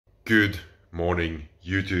Good morning,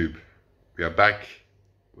 YouTube. We are back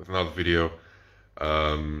with another video.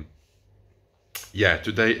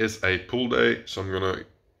 Today is a pool day, so I'm gonna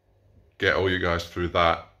get all you guys through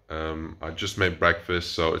that. I just made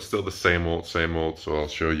breakfast, so it's still the same old, so I'll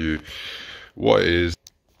show you what it is.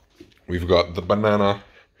 We've got the banana,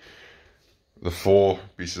 the 4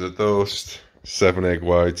 pieces of toast, 7 egg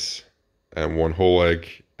whites, and 1 whole egg,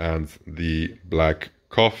 and the black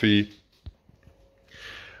coffee.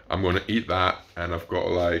 I'm gonna eat that, and I've got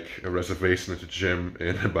like a reservation at the gym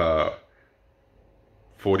in about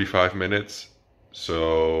 45 minutes.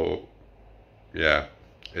 So yeah,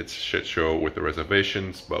 it's a shit show with the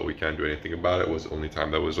reservations, but we can't do anything about it. It was the only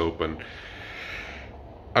time that was open.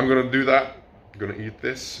 I'm gonna do that. I'm gonna eat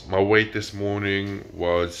this. My weight this morning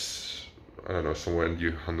was, I don't know, somewhere in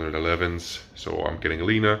the 111s, so I'm getting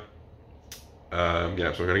leaner. So I'm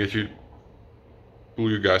gonna pull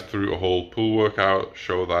you guys through a whole pool workout,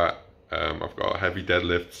 show that. I've got heavy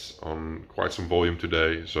deadlifts on quite some volume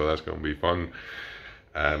today, so that's gonna be fun.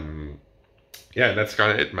 That's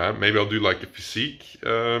kind of it, man. Maybe I'll do like a physique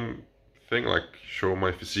thing, like show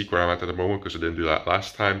my physique where I'm at the moment, because I didn't do that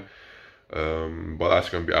last time. But that's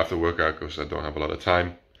gonna be after workout, because I don't have a lot of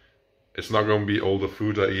time. It's not gonna be all the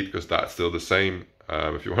food I eat, because that's still the same.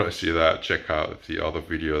 If you want to see that, check out the other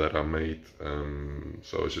video that I made.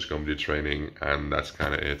 So it's just gonna be the training, and that's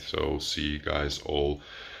kind of it. So see you guys all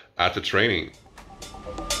at the training.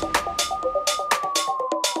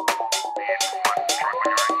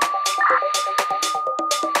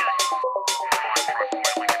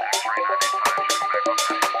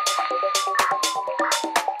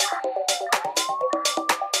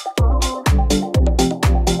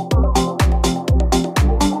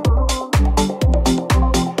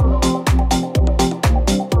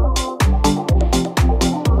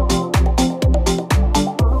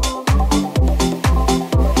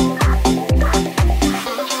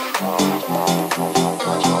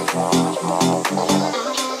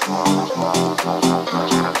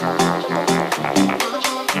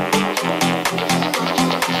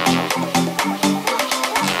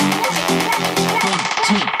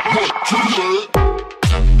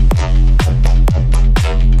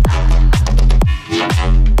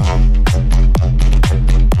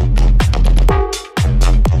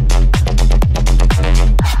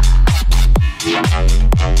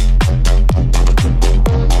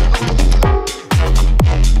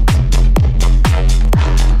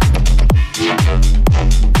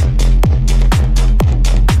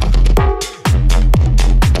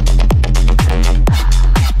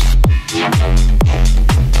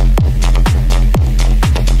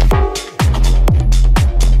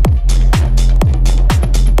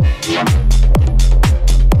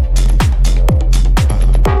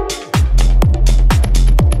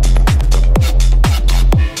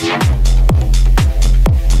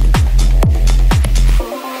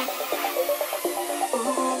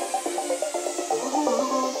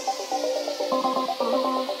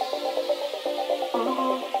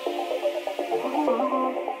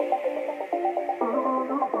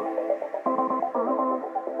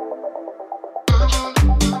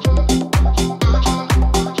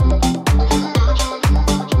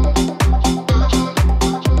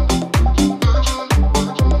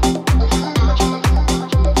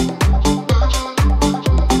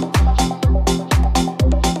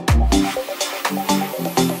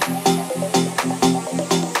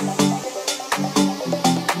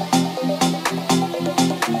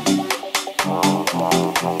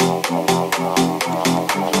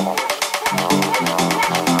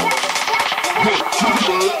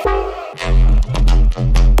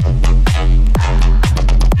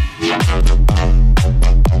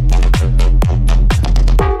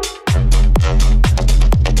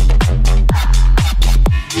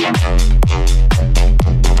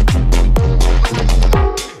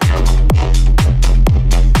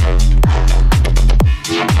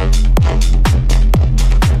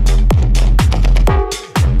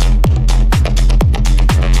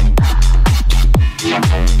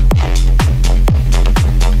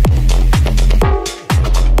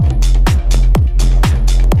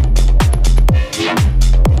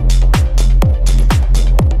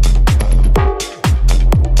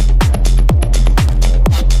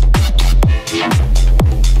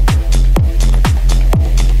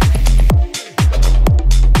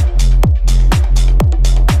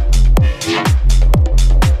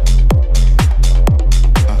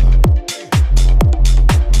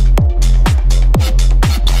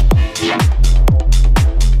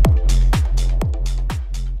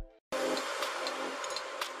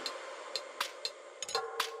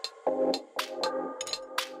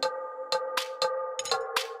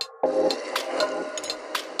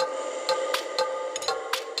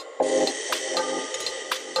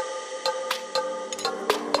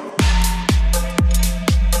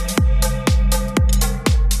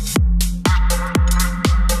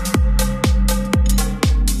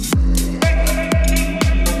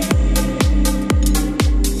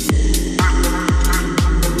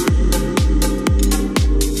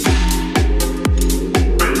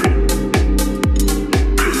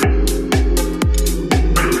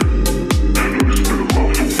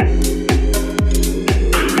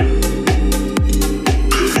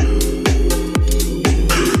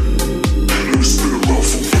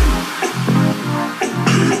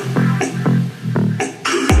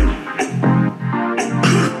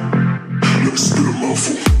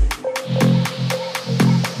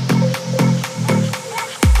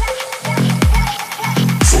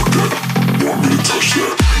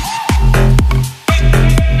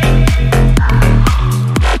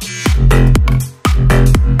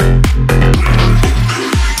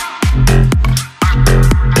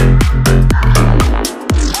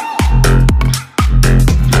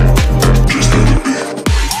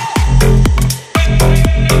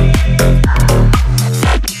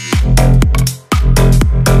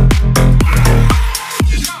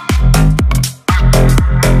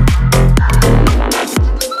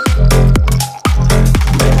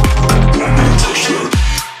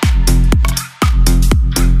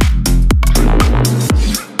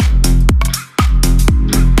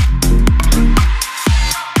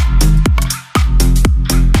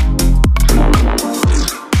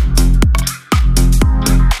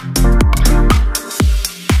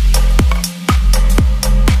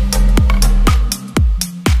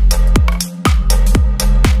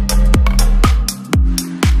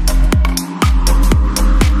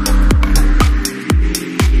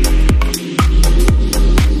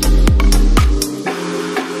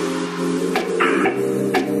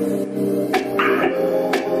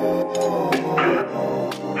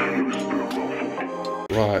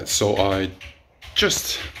 Right, so I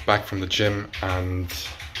just back from the gym and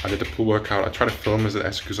I did the pool workout. I tried to film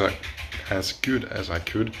as good as I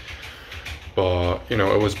could, but you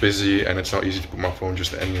know, it was busy and it's not easy to put my phone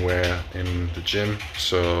just anywhere in the gym.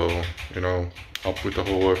 So you know, I'll put the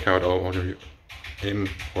whole workout already in,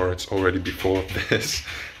 or it's already before this.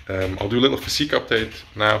 I'll do a little physique update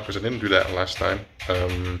now because I didn't do that last time.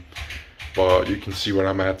 But you can see where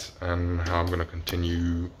I'm at and how I'm gonna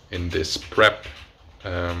continue in this prep.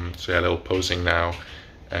 So yeah, a little posing now,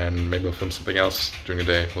 and maybe I'll film something else during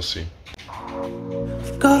the day. We'll see.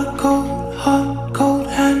 Got a cold heart, cold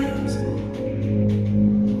hands.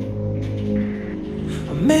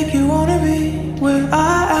 I make you wanna be where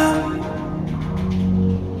I am.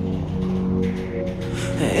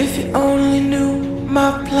 If you only knew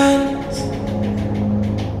my plans,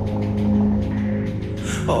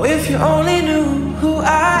 or if you only knew who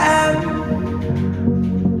I am.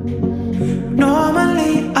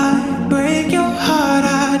 Normally I break your heart,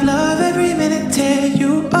 I'd love every minute, tear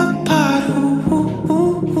you apart.